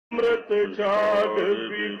अमृत छाग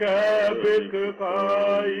पीखै बिख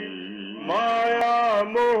खाई। माया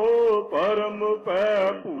मोह परम पै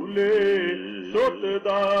भूले सुत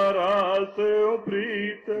दारास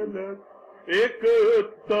प्रीत लग। एक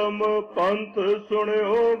उत्तम पंथ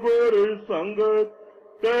सुनियो गुर संगत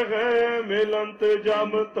तह मिलंत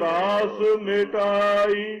जम त्रास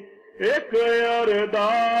मिटाई। एक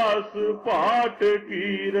अरदास पाठ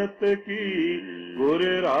कीरत की गुर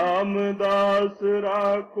रामदास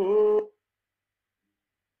राखो।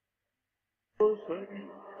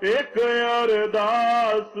 एक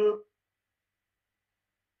अरदास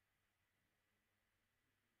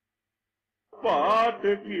पाठ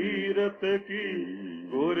कीरत की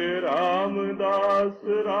गुर रामदास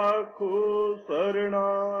राखो सरना।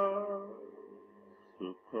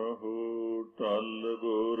 सुखहु टल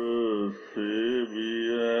गुर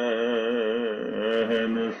सेवियै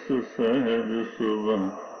निस सहज सुबह।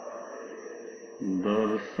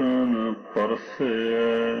 दर्शन परसै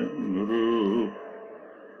गुरु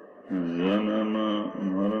जन्म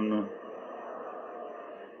मरण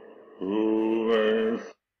होवै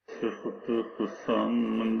सिफत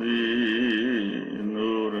खुशामदी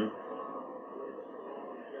नूर।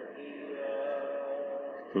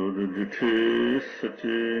 तुर डिठे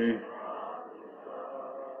सचे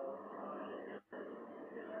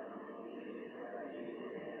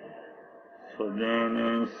सजन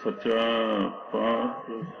सचा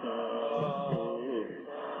पातशाह।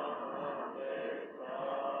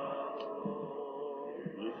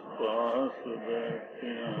 जिस पास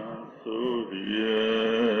बैठिया सोहिए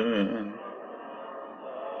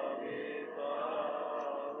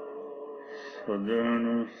सजन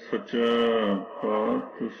सचा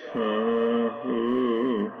पातशाह।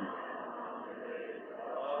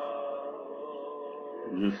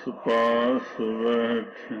 जिस पास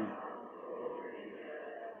बैठे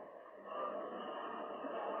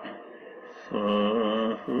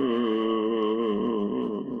साहु।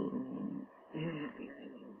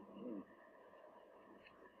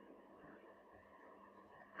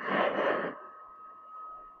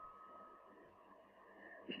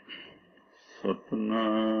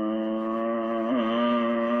 सतनाम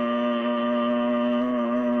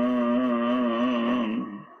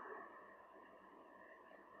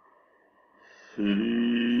श्री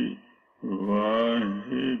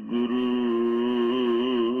वाहिगुरु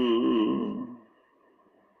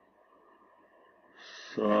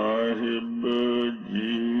साहिब जी।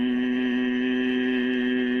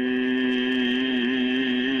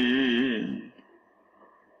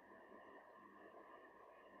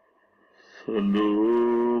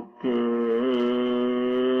 सलोक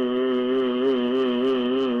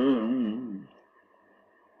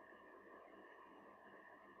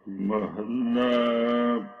महला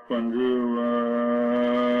पंजवा।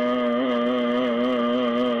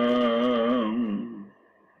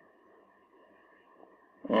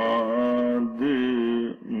 आदि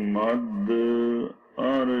मद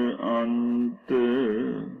अर अंत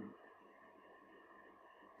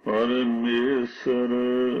परमेश्वर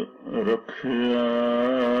रखिया।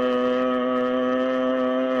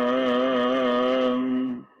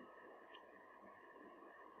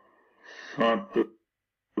 सत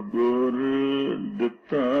गुर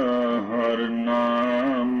दिता हर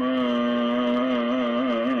नाम।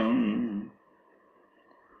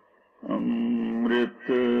 अमृत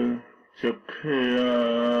चखिया।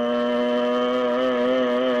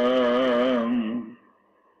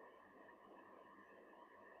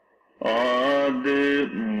 आदि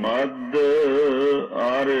मद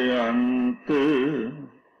अर अंत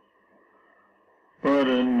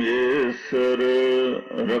परमेश्वर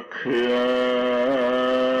रखिया।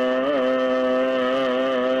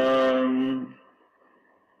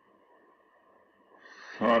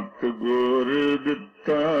 सतगुर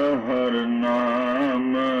दिता हर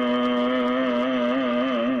नाम।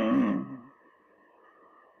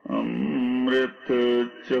 अमृत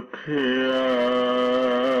चखिया।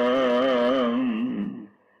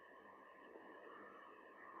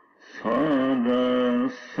 साधा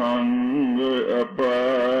संग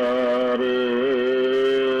अपार।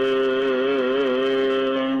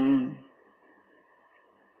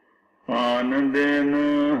 आन दिन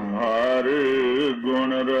हर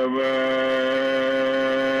गुण रवै।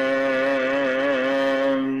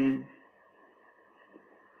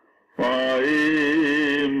 पाई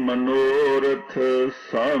मनोरथ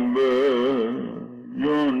सब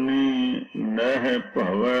जोनी नह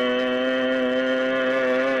भवै।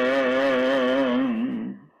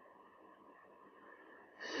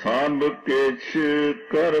 सब किछ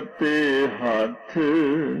करते हाथ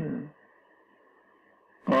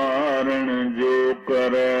कारण जो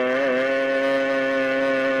करै।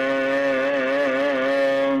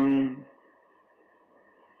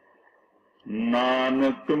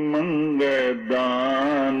 ਨਾਨਕ ਮੰਗੈ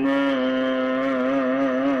ਦਾਨ,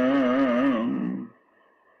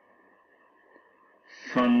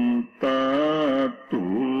 ਸੰਤਾ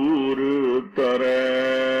ਧੂਰ ਤਰੈ।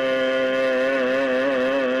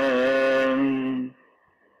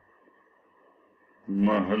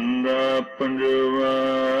 ਮਹੱਲਾ ਪੰਜਵਾ।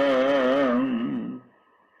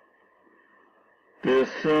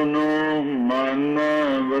 ਤਿਸਨੋ ਮਨ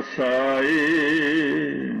ਵਸਾਈ,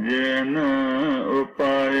 ਜਿਨ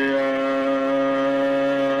ਉਪਾਇਆ।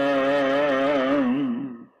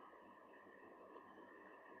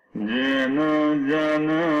 ਜਿਨ ਜਨ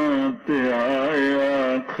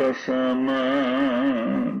ਧਿਆਇਆ ਖਸਮ,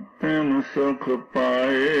 ਤਿਨ ਸੁਖ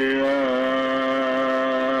ਪਾਇਆ।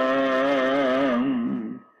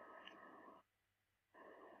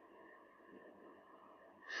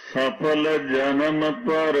 ਸਫਲ ਜਨਮ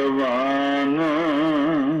ਪਰਵਾਨ,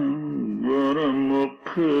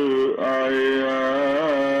 ਗੁਰਮੁਖ ਆਇਆ।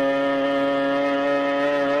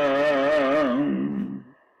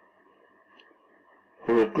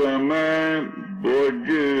 ਹੁਕਮ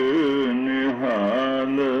ਬੁਝ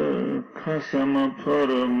ਨਿਹਾਲ, ਖਸਮ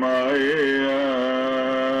ਫਰਮਾਇਆ।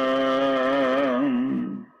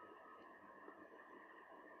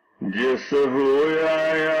 ਜਿਸ ਹੋਇਆ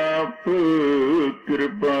ਆਪ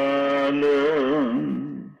ਕਿਰਪਾਲ,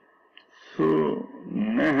 ਸੋ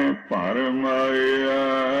ਨਹਿ ਭਰਮਾਇਆ।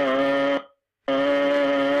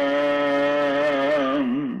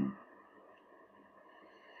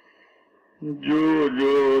 ਜੋ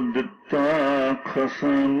ਜੋ ਦਿੱਤਾ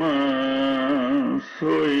ਖਸਮ,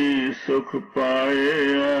 ਸੋਈ ਸੁਖ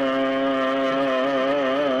ਪਾਇਆ।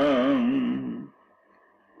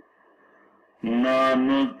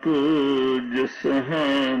 ਨਾਨਕ ਜਿਸ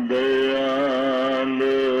ਹੈ ਦਇਆਲ,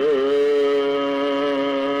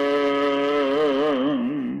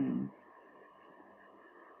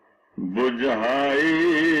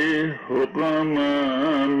 ਬੁਝਾਈ ਹੁਕਮ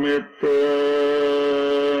ਮਿਤ।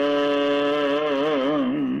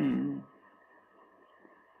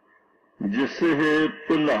 ਜਿਸ ਹੈ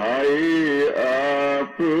ਭੁਲਾਈ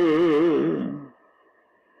ਆਪ,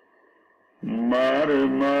 ਮਰ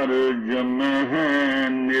ਮਰ ਜਮਹਿ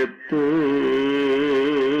ਨਿਤ।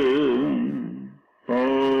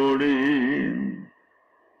 ਪੌੜੀ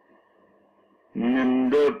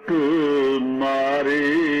ਨਿੰਦਕ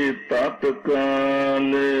ਮਾਰੀ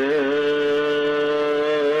ਤਤਕਾਲ,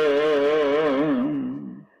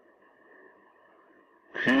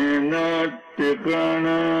 ਖੇਨ ਟਿਕਣ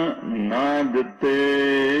ਨਾ ਦਿੱਤੇ।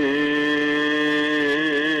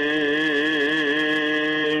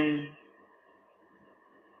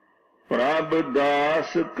 ਪ੍ਰਭ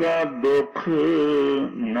ਦਾਸ ਕਾ ਦੁਖ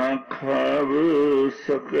ਨਾ ਖਾਵ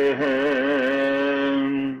ਸਕੈ।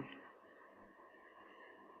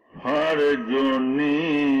 ਹਰ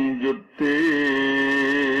ਜੋਨੀ ਜੁਤੀ,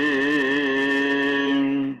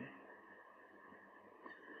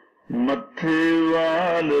 ਮੱਥੇ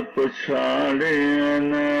ਵਾਲ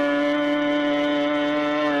ਪਛਾੜਿਆਨ।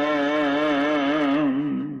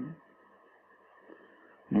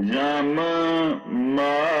 ਜਮ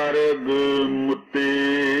ਮਾਰਗ ਮੁਤੇ,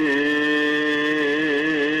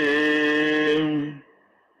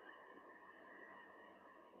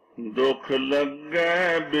 ਦੁਖ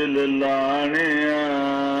ਲੱਗੈ ਬਿਲ ਲਾਣਿਆ।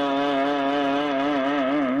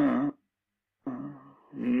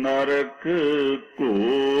 ਨਰਕ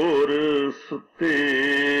ਘੋਰ ਸੁਤੇ,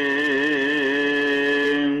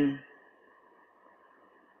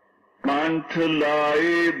 ਕੰਠ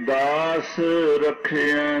ਲਾਈ ਦਾਸ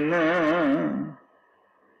ਰਖਿਆਨ।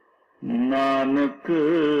 ਨਾਨਕ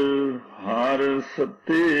ਹਰ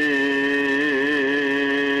ਸਤੇ,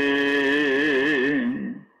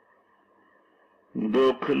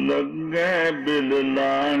 ਦੁਖ ਲੱਗੈ ਬਿਲ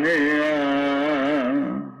ਲਾਣਿਆ।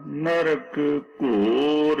 ਨਰਕ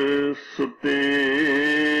ਘੋਰ ਸੁਤੇ,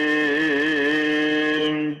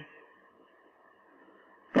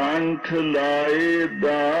 ਕੰਠ ਲਾਏ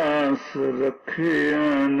ਦਾਸ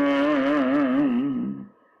ਰਖਿਆਨ।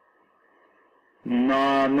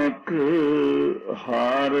 ਨਾਨਕ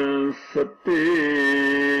ਹਰ ਸਤੇ।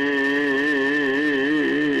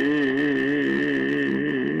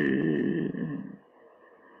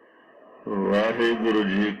 ਵਾਹਿਗੁਰੂ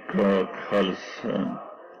ਜੀ ਕਾ ਖਾਲਸਾ,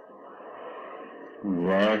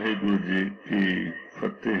 ਵਾਹਿਗੁਰੂ ਜੀ ਕੀ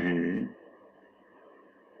ਫਤਿਹ।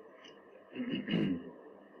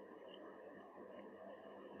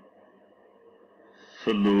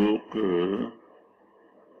 ਸ਼ਲੋਕ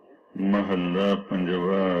ਮਹੱਲਾ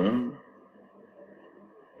ਪੰਜਵਾ।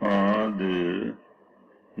 ਆਦ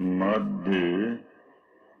ਮੱਧ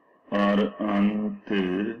ਅਰ ਅੰਤ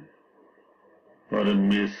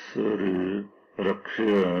ਪਰਮੇਸ਼ਰ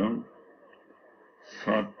ਰਖਿਆ।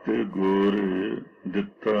 ਸਤ ਗੁਰ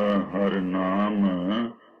ਦਿੱਤਾ ਹਰ ਨਾਮ,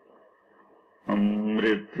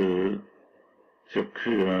 ਅੰਮ੍ਰਿਤ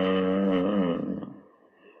ਚਖਿਆ।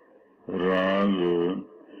 ਰਾਗ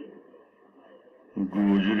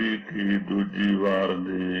ਗੂਜਰੀ ਕੀ ਦੂਜੀ ਵਾਰ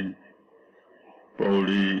ਦੇ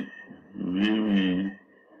ਪੌੜੀ 20ਵੀਂ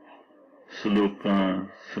ਸ਼ਲੋਕਾਂ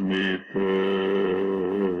ਸਮੇਤ।